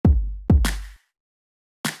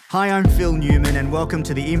Hi, I'm Phil Newman and welcome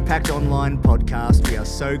to the Impact Online podcast. We are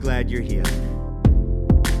so glad you're here.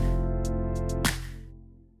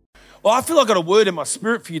 Well, I feel I've got a word in my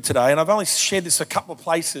spirit for you today, and I've only shared this a couple of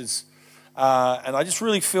places, and I just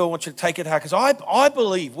really feel I want you to take it hard, because I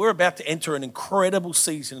believe we're about to enter an incredible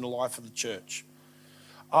season in the life of the church.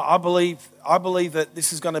 I believe that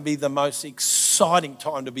this is going to be the most exciting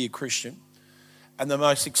time to be a Christian and the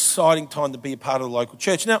most exciting time to be a part of the local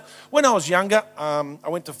church. Now, when I was younger, I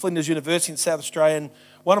went to Flinders University in South Australia, and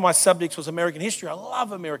one of my subjects was American history. I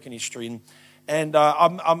love American history, and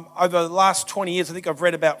I'm over the last 20 years, I think I've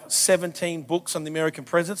read about 17 books on the American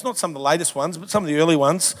presidents. Not some of the latest ones, but some of the early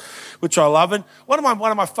ones, which I love. And one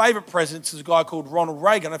of my favourite presidents is a guy called Ronald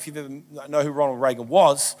Reagan. I don't know if you ever know who Ronald Reagan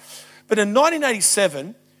was. But in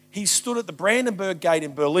 1987, he stood at the Brandenburg Gate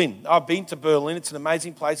in Berlin. I've been to Berlin. It's an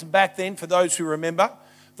amazing place. And back then, for those who remember,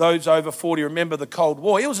 those over 40 remember the Cold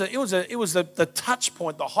War. It was the touch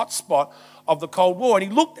point, the hot spot of the Cold War. And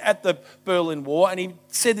he looked at the Berlin Wall and he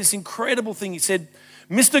said this incredible thing. He said,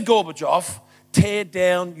 "Mr. Gorbachev, tear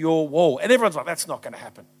down your wall." And everyone's like, that's not going to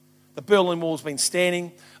happen. The Berlin Wall's been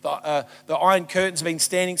standing. The Iron Curtain's been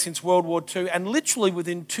standing since World War II. And literally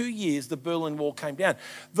within 2 years, the Berlin Wall came down.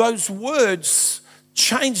 Those words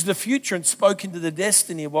changed the future and spoke into the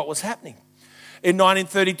destiny of what was happening. In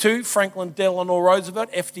 1932, Franklin Delano Roosevelt,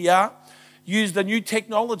 FDR, used a new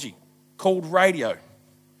technology called radio.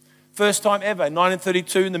 First time ever, in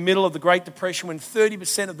 1932, in the middle of the Great Depression, when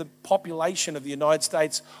 30% of the population of the United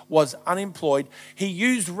States was unemployed, he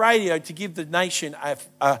used radio to give the nation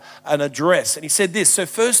an address. And he said this: "So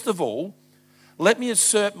first of all, let me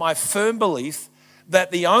assert my firm belief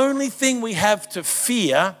that the only thing we have to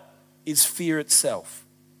fear is fear itself.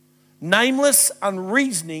 Nameless,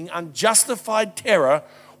 unreasoning, unjustified terror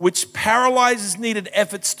which paralyzes needed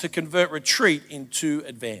efforts to convert retreat into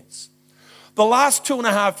advance." The last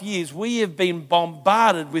 2.5 years, we have been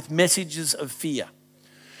bombarded with messages of fear.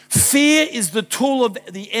 Fear is the tool of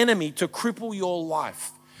the enemy to cripple your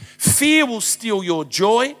life. Fear will steal your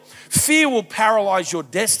joy. Fear will paralyze your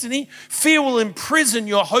destiny. Fear will imprison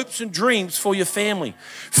your hopes and dreams for your family.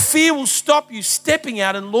 Fear will stop you stepping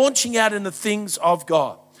out and launching out in the things of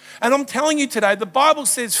God. And I'm telling you today, the Bible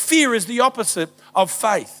says fear is the opposite of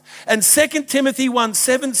faith. And 2 Timothy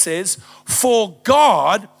 1:7 says, "For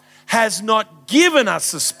God has not given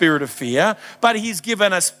us a spirit of fear, but he's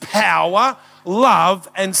given us power, love,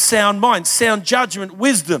 and sound mind," sound judgment,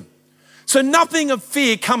 wisdom. So nothing of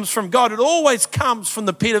fear comes from God. It always comes from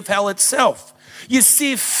the pit of hell itself. You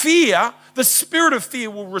see, fear, the spirit of fear,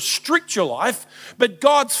 will restrict your life, but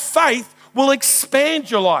God's faith will expand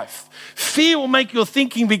your life. Fear will make your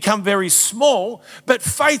thinking become very small, but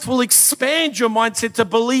faith will expand your mindset to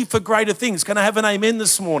believe for greater things. Can I have an amen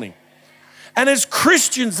this morning? And as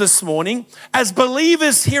Christians this morning, as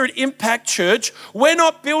believers here at Impact Church, we're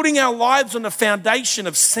not building our lives on a foundation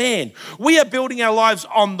of sand. We are building our lives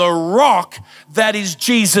on the rock that is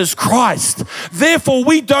Jesus Christ. Therefore,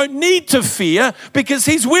 we don't need to fear because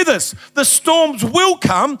he's with us. The storms will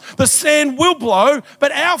come, the sand will blow,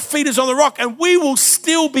 but our feet is on the rock and we will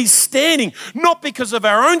still be standing, not because of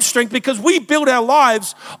our own strength, because we build our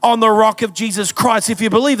lives on the rock of Jesus Christ. If you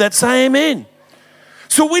believe that, say amen.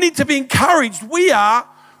 So we need to be encouraged. We are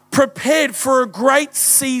prepared for a great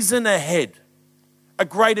season ahead, a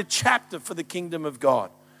greater chapter for the kingdom of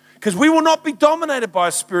God. Because we will not be dominated by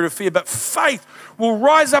a spirit of fear, but faith will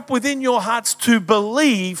rise up within your hearts to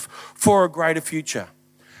believe for a greater future.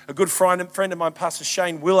 A good friend of mine, Pastor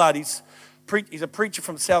Shane Willard, he's a preacher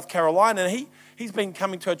from South Carolina, and he's been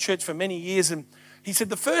coming to our church for many years. And he said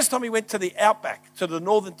the first time he went to the outback, to the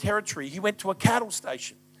Northern Territory, he went to a cattle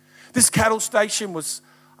station. This cattle station was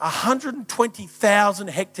 120,000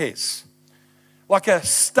 hectares, like a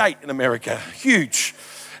state in America, huge.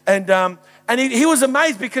 And he was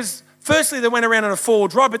amazed because firstly they went around in a four-wheel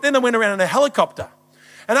drive, but then they went around in a helicopter.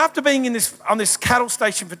 And after being on this cattle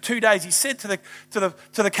station for 2 days, he said to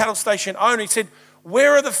the cattle station owner, he said,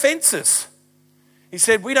 "Where are the fences?" He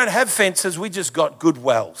said, "We don't have fences, we just got good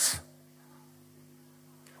wells."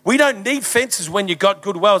 We don't need fences when you got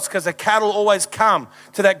good wells, because the cattle always come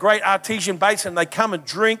to that great artesian basin. They come and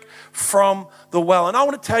drink from the well. And I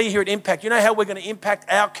want to tell you here at Impact, you know how we're going to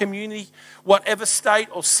impact our community, whatever state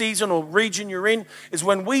or season or region you're in, is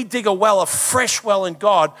when we dig a well, a fresh well in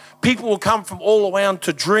God, people will come from all around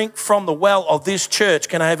to drink from the well of this church.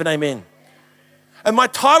 Can I have an amen? And my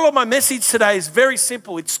title of my message today is very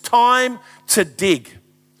simple. It's time to dig.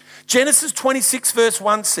 Genesis 26 verse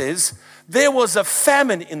 1 says, "There was a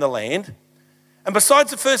famine in the land, and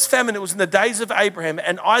besides the first famine, it was in the days of Abraham,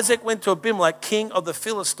 and Isaac went to Abimelech, king of the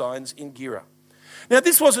Philistines in Gerar." Now,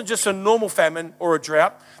 this wasn't just a normal famine or a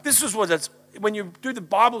drought. This was what it's, when you do the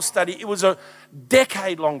Bible study, it was a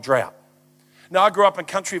decade-long drought. Now, I grew up in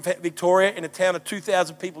country Victoria in a town of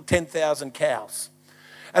 2,000 people, 10,000 cows.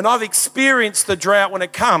 And I've experienced the drought when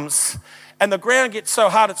it comes, and the ground gets so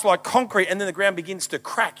hard it's like concrete, and then the ground begins to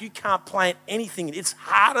crack. You can't plant anything. It's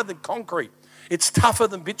harder than concrete. It's tougher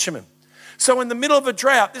than bitumen. So in the middle of a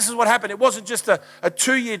drought, this is what happened. It wasn't just a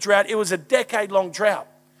 2-year drought. It was a decade-long drought.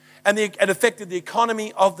 And it affected the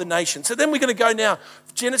economy of the nation. So then we're going to go now,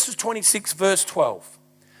 Genesis 26, verse 12.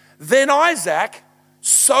 Then Isaac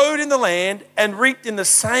sowed in the land and reaped in the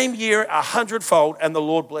same year 100-fold, and the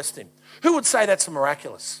Lord blessed him. Who would say that's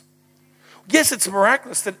miraculous? Yes, it's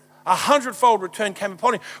miraculous that 100-fold return came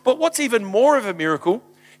upon him. But what's even more of a miracle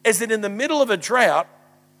is that in the middle of a drought,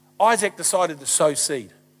 Isaac decided to sow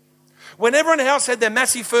seed. When everyone else had their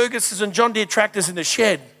Massey Fergusons and John Deere tractors in the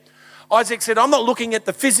shed, Isaac said, I'm not looking at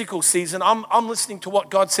the physical season. I'm listening to what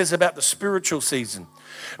God says about the spiritual season.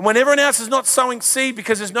 And when everyone else is not sowing seed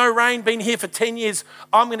because there's no rain, been here for 10 years,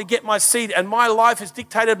 I'm going to get my seed. And my life is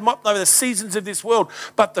dictated not by the seasons of this world,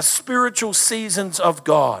 but the spiritual seasons of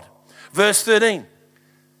God. Verse 13,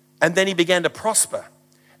 and then he began to prosper.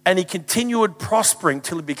 And he continued prospering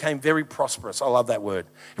till he became very prosperous. I love that word.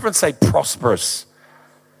 Everyone say prosperous.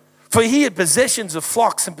 For he had possessions of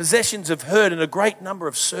flocks and possessions of herd and a great number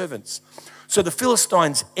of servants. So the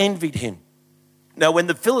Philistines envied him. Now when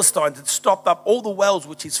the Philistines had stopped up all the wells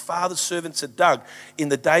which his father's servants had dug in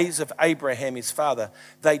the days of Abraham his father,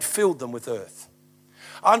 they'd filled them with earth.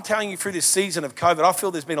 I'm telling you, through this season of COVID, I feel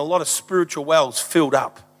there's been a lot of spiritual wells filled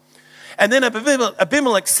up. And then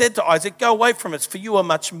Abimelech said to Isaac, go away from us, for you are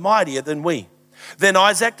much mightier than we. Then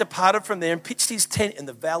Isaac departed from there and pitched his tent in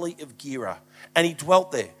the valley of Geerling, and he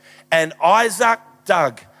dwelt there. And Isaac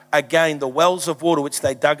dug again the wells of water which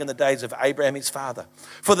they dug in the days of Abraham his father.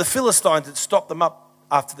 For the Philistines had stopped them up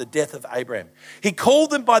after the death of Abraham. He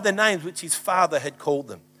called them by the names which his father had called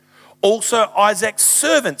them. Also Isaac's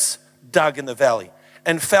servants dug in the valley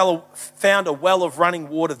and found a well of running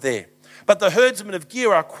water there. But the herdsmen of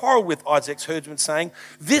Gerar quarreled with Isaac's herdsmen, saying,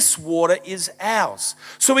 this water is ours.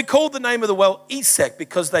 So he called the name of the well Esek,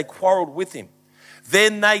 because they quarreled with him.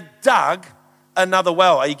 Then they dug another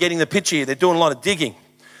well. Are you getting the picture here? They're doing a lot of digging.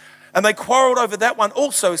 And they quarreled over that one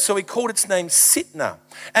also, so he called its name Sitnah.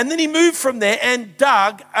 And then he moved from there and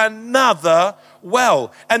dug another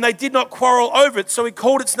well. And they did not quarrel over it, so he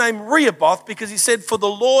called its name Rehoboth, because he said, for the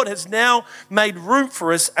Lord has now made room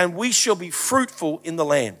for us, and we shall be fruitful in the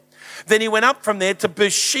land. Then he went up from there to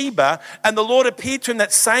Beersheba, and the Lord appeared to him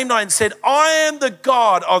that same night and said, I am the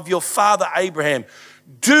God of your father Abraham.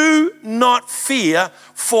 Do not fear,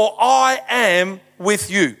 for I am with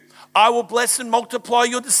you. I will bless and multiply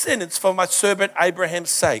your descendants for my servant Abraham's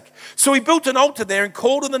sake. So he built an altar there and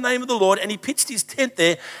called on the name of the Lord, and he pitched his tent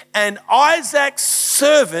there, and Isaac's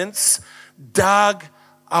servants dug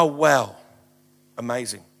a well.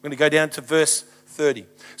 Amazing. I'm going to go down to verse 30.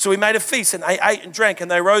 So we made a feast, and they ate and drank,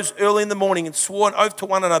 and they rose early in the morning and swore an oath to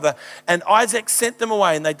one another. And Isaac sent them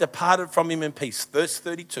away, and they departed from him in peace. Verse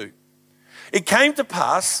 32. It came to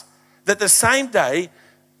pass that the same day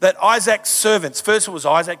that Isaac's servants, first it was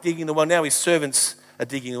Isaac digging the well, now his servants are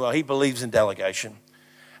digging the well. He believes in delegation.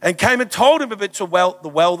 And came and told him of it, the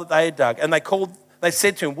well that they had dug. And they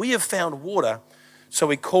said to him, we have found water. So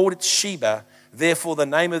he called it Sheba. Therefore the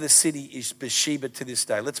name of the city is Beersheba to this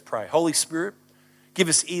day. Let's pray. Holy Spirit, give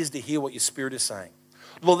us ears to hear what your Spirit is saying.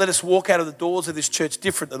 Lord, let us walk out of the doors of this church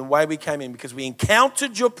different than the way we came in, because we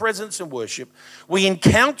encountered your presence in worship, we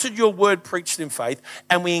encountered your word preached in faith,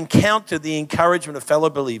 and we encountered the encouragement of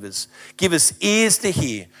fellow believers. Give us ears to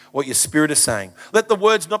hear what your Spirit is saying. Let the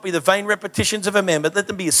words not be the vain repetitions of a man, but let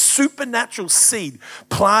them be a supernatural seed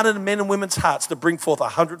planted in men and women's hearts to bring forth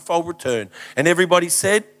 100-fold return. And everybody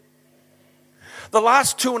said, the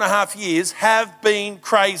last 2.5 years have been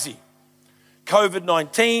crazy.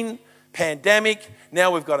 COVID-19, pandemic,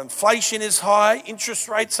 now we've got inflation is high, interest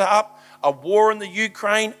rates are up, a war in the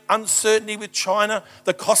Ukraine, uncertainty with China,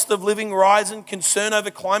 the cost of living rising, concern over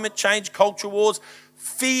climate change, culture wars,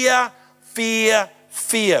 fear, fear,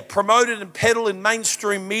 fear, promoted and peddled in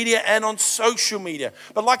mainstream media and on social media.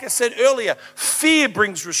 But like I said earlier, fear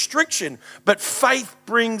brings restriction, but faith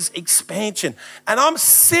brings expansion. And I'm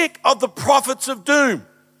sick of the prophets of doom.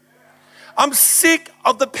 I'm sick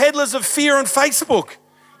of the peddlers of fear on Facebook.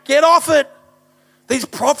 Get off it. These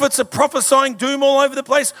prophets are prophesying doom all over the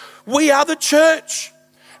place. We are the church.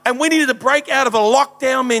 And we needed to break out of a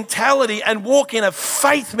lockdown mentality and walk in a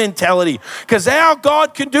faith mentality, because our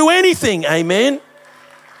God can do anything. Amen.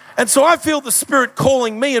 And so I feel the Spirit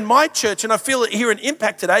calling me and my church, and I feel it here in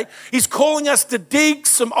Impact today. He's calling us to dig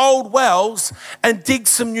some old wells and dig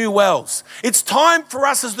some new wells. It's time for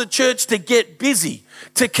us as the church to get busy,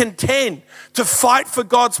 to contend, to fight for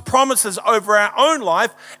God's promises over our own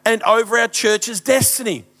life and over our church's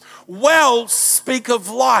destiny. Wells speak of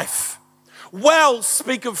life. Wells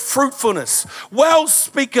speak of fruitfulness. Wells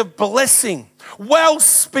speak of blessing. Wells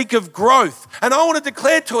speak of growth. And I want to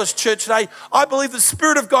declare to us, church, today, I believe the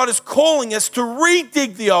Spirit of God is calling us to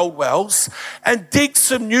redig the old wells and dig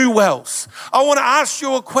some new wells. I want to ask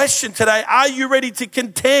you a question today. Are you ready to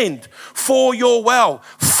contend for your well?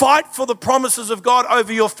 Fight for the promises of God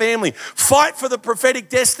over your family. Fight for the prophetic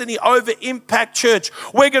destiny over Impact Church.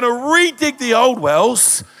 We're going to redig the old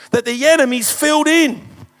wells that the enemy's filled in.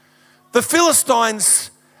 The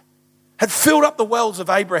Philistines had filled up the wells of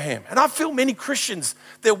Abraham. And I feel many Christians,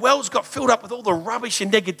 their wells got filled up with all the rubbish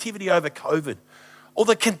and negativity over COVID, all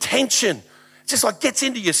the contention. It just like gets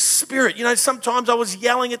into your spirit. You know, sometimes I was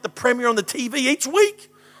yelling at the premier on the TV each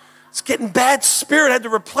week. It's getting bad spirit, had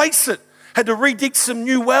to replace it, had to redig some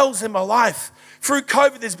new wells in my life. Through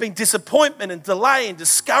COVID, there's been disappointment and delay and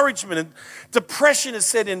discouragement, and depression has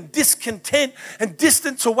set in, discontent and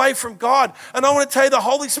distance away from God. And I want to tell you, the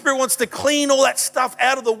Holy Spirit wants to clean all that stuff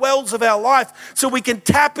out of the wells of our life so we can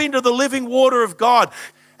tap into the living water of God.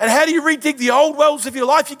 And how do you redig the old wells of your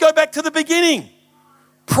life? You go back to the beginning.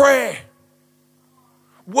 Prayer,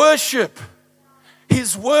 worship,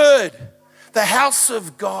 His Word, the house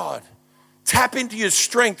of God. Tap into your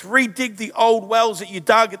strength. Redig the old wells that you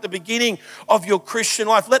dug at the beginning of your Christian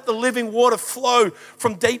life. Let the living water flow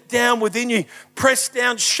from deep down within you. Pressed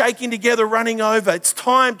down, shaking together, running over. It's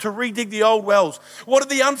time to redig the old wells. What are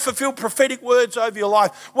the unfulfilled prophetic words over your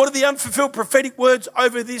life? What are the unfulfilled prophetic words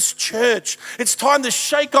over this church? It's time to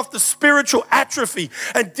shake off the spiritual atrophy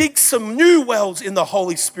and dig some new wells in the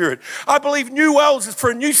Holy Spirit. I believe new wells is for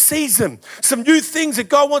a new season. Some new things that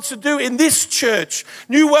God wants to do in this church.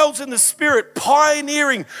 New wells in the Spirit.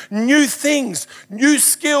 Pioneering new things, new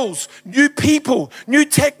skills, new people, new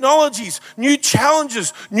technologies, new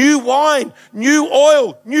challenges, new wine, new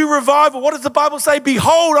oil, new revival. What does the Bible say?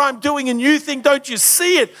 Behold, I'm doing a new thing. Don't you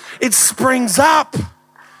see it? It springs up.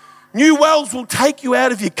 New wells will take you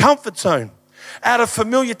out of your comfort zone, out of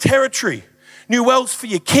familiar territory. New wells for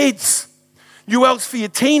your kids, new wells for your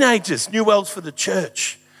teenagers, new wells for the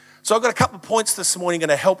church. So I've got a couple of points this morning going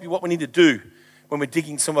to help you what we need to do when we're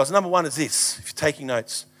digging some wells. Number one is this, if you're taking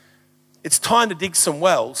notes. It's time to dig some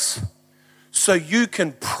wells so you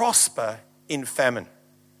can prosper in famine.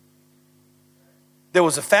 There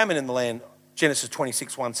was a famine in the land, Genesis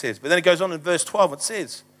 26:1 says. But then it goes on in verse 12, it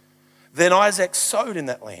says, then Isaac sowed in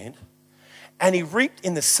that land, and he reaped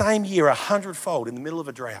in the same year 100-fold in the middle of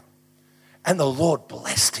a drought. And the Lord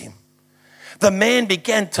blessed him. The man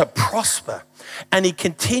began to prosper, and he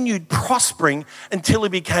continued prospering until he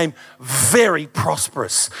became very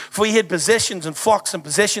prosperous. For he had possessions and flocks and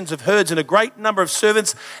possessions of herds and a great number of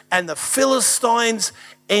servants, and the Philistines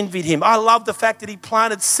envied him. I love the fact that he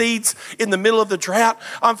planted seeds in the middle of the drought.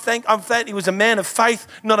 I'm thankful he was a man of faith,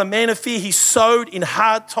 not a man of fear. He sowed in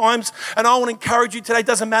hard times. And I want to encourage you today, it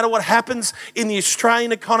doesn't matter what happens in the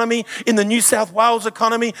Australian economy, in the New South Wales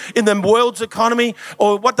economy, in the world's economy,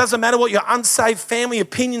 or what doesn't matter what your unsaved family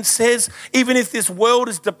opinion says, even if this world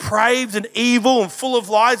is depraved and evil and full of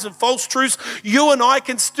lies and false truths, you and I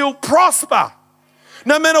can still prosper.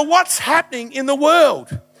 No matter what's happening in the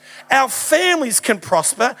world. Our families can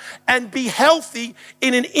prosper and be healthy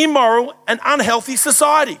in an immoral and unhealthy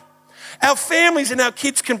society. Our families and our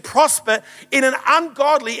kids can prosper in an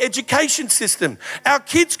ungodly education system. Our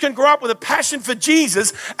kids can grow up with a passion for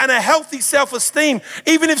Jesus and a healthy self-esteem,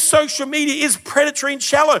 even if social media is predatory and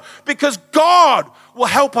shallow, because God will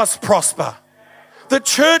help us prosper. The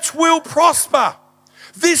church will prosper.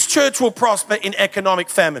 This church will prosper in economic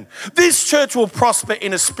famine. This church will prosper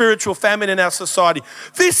in a spiritual famine in our society.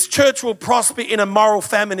 This church will prosper in a moral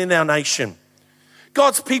famine in our nation.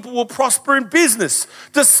 God's people will prosper in business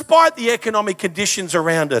despite the economic conditions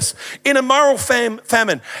around us. In a moral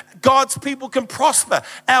famine, God's people can prosper.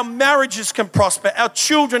 Our marriages can prosper. Our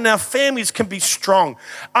children, our families can be strong.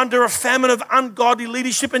 Under a famine of ungodly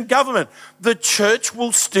leadership and government, the church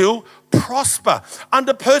will still prosper.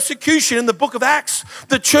 Under persecution in the book of Acts,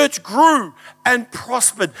 the church grew and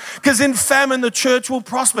prospered. Because in famine, the church will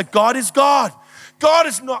prosper. God is God. God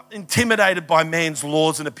is not intimidated by man's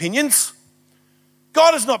laws and opinions.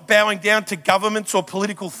 God is not bowing down to governments or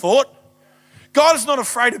political thought. God is not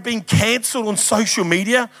afraid of being cancelled on social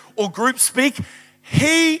media or group speak.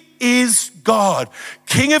 He is God,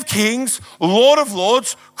 King of kings, Lord of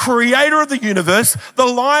lords, creator of the universe, the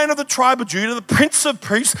Lion of the tribe of Judah, the Prince of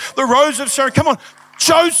priests, the Rose of Sharon. Come on,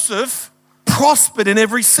 Joseph prospered in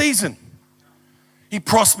every season. He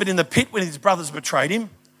prospered in the pit when his brothers betrayed him.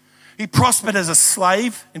 He prospered as a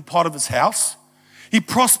slave in Potiphar's house. He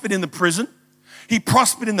prospered in the prison. He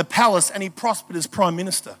prospered in the palace, and he prospered as prime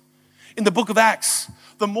minister. In the book of Acts,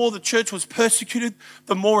 the more the church was persecuted,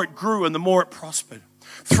 the more it grew and the more it prospered.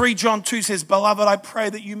 3 John 2 says, beloved, I pray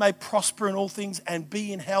that you may prosper in all things and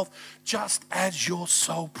be in health just as your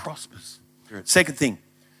soul prospers. Second thing,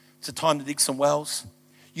 it's a time to dig some wells.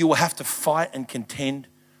 You will have to fight and contend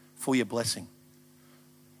for your blessing.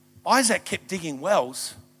 Isaac kept digging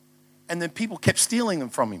wells, and then people kept stealing them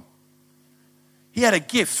from him. He had a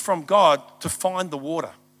gift from God to find the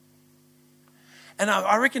water. And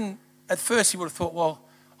I reckon at first he would have thought, well,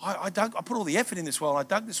 I put all the effort in this well, and I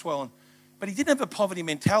dug this well, but he didn't have a poverty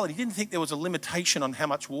mentality. He didn't think there was a limitation on how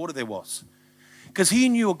much water there was, because he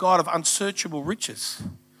knew a God of unsearchable riches.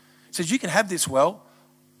 He says, you can have this well.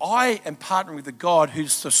 I am partnering with the God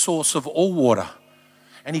who's the source of all water.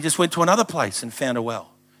 And he just went to another place and found a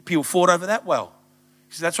well. People fought over that well.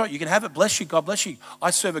 He said, that's right, you can have it. Bless you, God bless you. I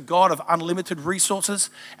serve a God of unlimited resources.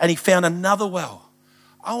 And he found another well.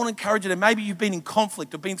 I want to encourage you that maybe you've been in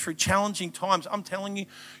conflict or been through challenging times. I'm telling you,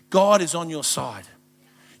 God is on your side.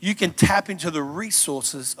 You can tap into the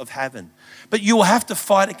resources of heaven. But you will have to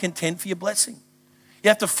fight and contend for your blessing. You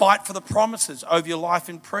have to fight for the promises over your life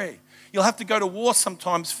in prayer. You'll have to go to war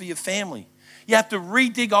sometimes for your family. You have to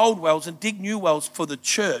re-dig old wells and dig new wells for the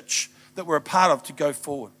church that we're a part of to go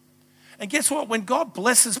forward. And guess what? When God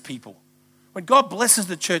blesses people, when God blesses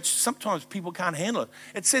the church, sometimes people can't handle it.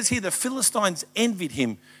 It says here the Philistines envied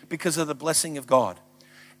him because of the blessing of God.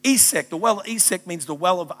 Esek, the well of Esek means the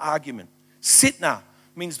well of argument. Sitnah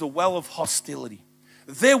means the well of hostility.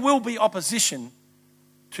 There will be opposition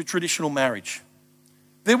to traditional marriage.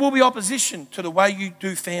 There will be opposition to the way you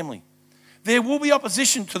do family. There will be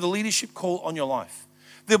opposition to the leadership call on your life.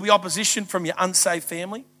 There'll be opposition from your unsaved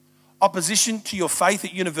family, opposition to your faith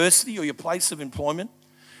at university or your place of employment.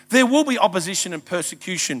 There will be opposition and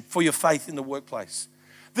persecution for your faith in the workplace.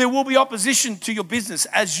 There will be opposition to your business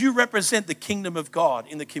as you represent the kingdom of God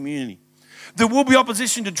in the community. There will be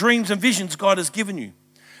opposition to dreams and visions God has given you.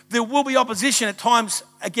 There will be opposition at times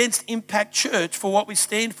against Impact Church for what we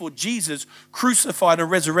stand for, Jesus crucified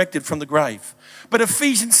and resurrected from the grave. But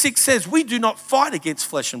Ephesians 6 says we do not fight against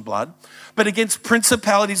flesh and blood, but against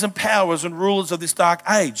principalities and powers and rulers of this dark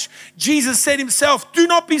age. Jesus said himself, do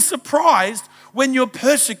not be surprised when you're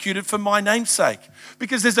persecuted for my name's sake.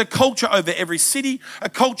 Because there's a culture over every city, a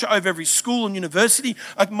culture over every school and university,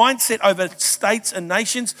 a mindset over states and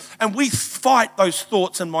nations, and we fight those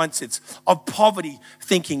thoughts and mindsets of poverty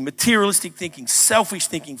thinking, materialistic thinking, selfish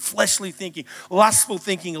thinking, fleshly thinking, lustful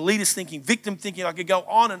thinking, elitist thinking, victim thinking. I could go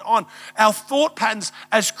on and on. Our thought patterns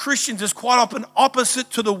as Christians is quite often opposite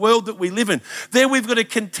to the world that we live in. There we've got to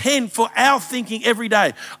contend for our thinking every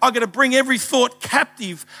day. I've got to bring every thought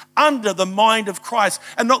captive under the mind of Christ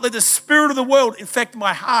and not let the spirit of the world affect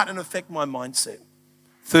my heart and affect my mindset.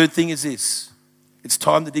 Third thing is this. It's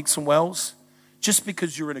time to dig some wells. Just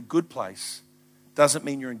because you're in a good place doesn't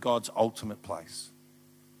mean you're in God's ultimate place.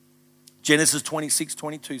 Genesis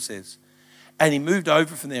 26:22 says, and he moved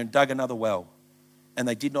over from there and dug another well, and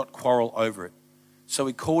they did not quarrel over it. So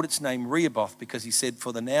he called its name Rehoboth, because he said,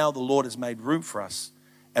 for now the Lord has made room for us,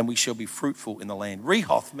 and we shall be fruitful in the land.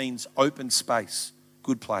 Rehoboth means open space,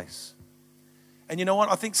 good place. And you know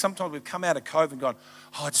what? I think sometimes we've come out of COVID and gone,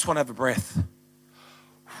 I just want to have a breath.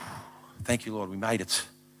 Thank you, Lord, we made it.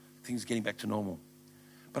 Things are getting back to normal.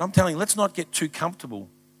 But I'm telling you, let's not get too comfortable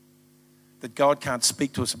that God can't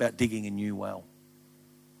speak to us about digging a new well.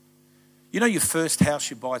 You know, your first house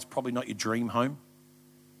you buy is probably not your dream home.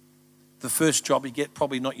 The first job you get,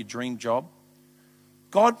 probably not your dream job.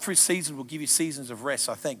 God, through seasons, will give you seasons of rest.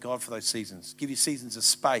 I thank God for those seasons. Give you seasons of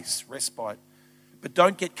space, respite. But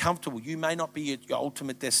don't get comfortable. You may not be at your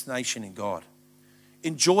ultimate destination in God.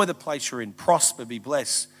 Enjoy the place you're in. Prosper, be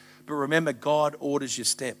blessed. But remember, God orders your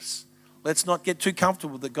steps. Let's not get too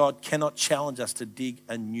comfortable that God cannot challenge us to dig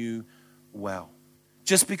a new well.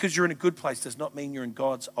 Just because you're in a good place does not mean you're in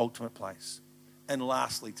God's ultimate place. And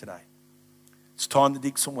lastly today, it's time to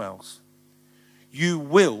dig some wells. You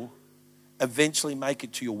will eventually make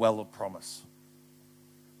it to your well of promise.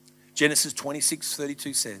 Genesis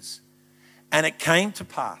 26:32 says, and it came to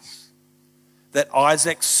pass that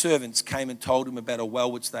Isaac's servants came and told him about a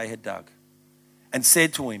well which they had dug, and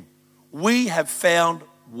said to him, we have found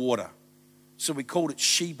water. So we called it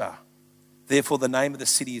Sheba. Therefore the name of the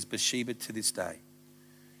city is Beersheba to this day.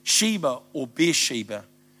 Sheba or Beersheba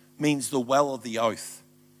means the well of the oath,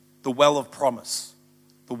 the well of promise,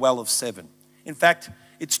 the well of 7. In fact,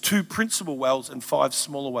 it's 2 principal wells and 5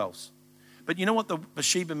 smaller wells. But you know what the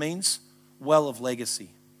Bathsheba means? Well of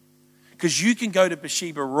legacy. Because you can go to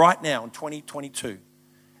Bathsheba right now in 2022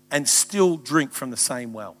 and still drink from the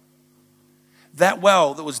same well. That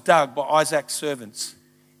well that was dug by Isaac's servants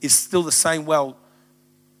is still the same well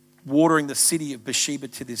watering the city of Bathsheba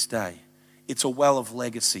to this day. It's a well of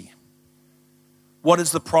legacy. What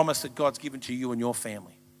is the promise that God's given to you and your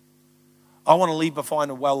family? I want to leave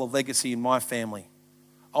behind a well of legacy in my family.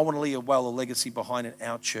 I want to leave a well of legacy behind in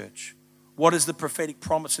our church. What is the prophetic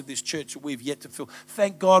promise of this church that we've yet to fill?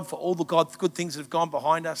 Thank God for all the good things that have gone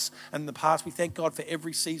behind us and in the past. We thank God for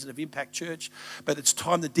every season of Impact Church. But it's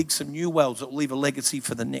time to dig some new wells that will leave a legacy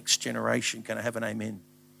for the next generation. Can I have an amen?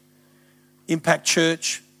 Impact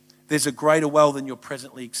Church, there's a greater well than you're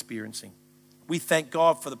presently experiencing. We thank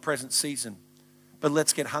God for the present season. But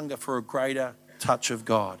let's get hunger for a greater touch of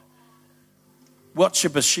God. What's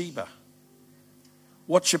your Bathsheba?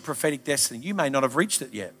 What's your prophetic destiny? You may not have reached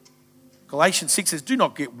it yet. Galatians 6 says, do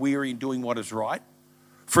not get weary in doing what is right.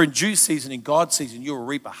 For in due season, in God's season, you will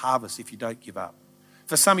reap a harvest if you don't give up.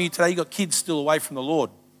 For some of you today, you've got kids still away from the Lord.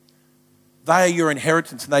 They are your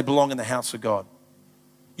inheritance and they belong in the house of God.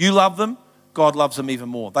 You love them, God loves them even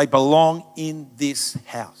more. They belong in this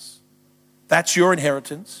house. That's your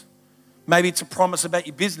inheritance. Maybe it's a promise about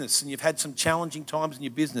your business and you've had some challenging times in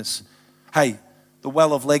your business. Hey, the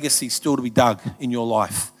well of legacy is still to be dug in your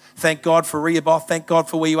life. Thank God for Rehoboth. Thank God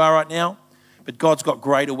for where you are right now. But God's got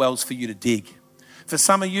greater wells for you to dig. For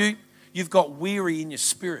some of you, you've got weary in your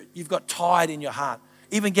spirit. You've got tired in your heart.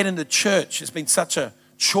 Even getting to church has been such a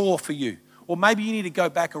chore for you. Or maybe you need to go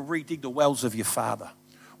back and redig the wells of your father.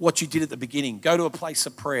 What you did at the beginning. Go to a place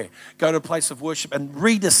of prayer. Go to a place of worship and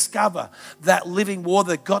rediscover that living water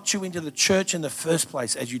that got you into the church in the first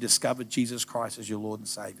place as you discovered Jesus Christ as your Lord and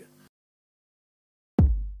Savior.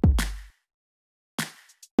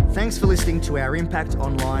 Thanks for listening to our Impact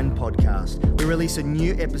Online podcast. We release a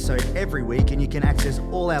new episode every week and you can access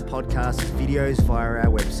all our podcasts, videos via our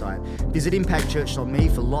website. Visit impactchurch.me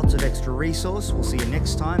for lots of extra resource. We'll see you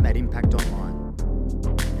next time at Impact Online.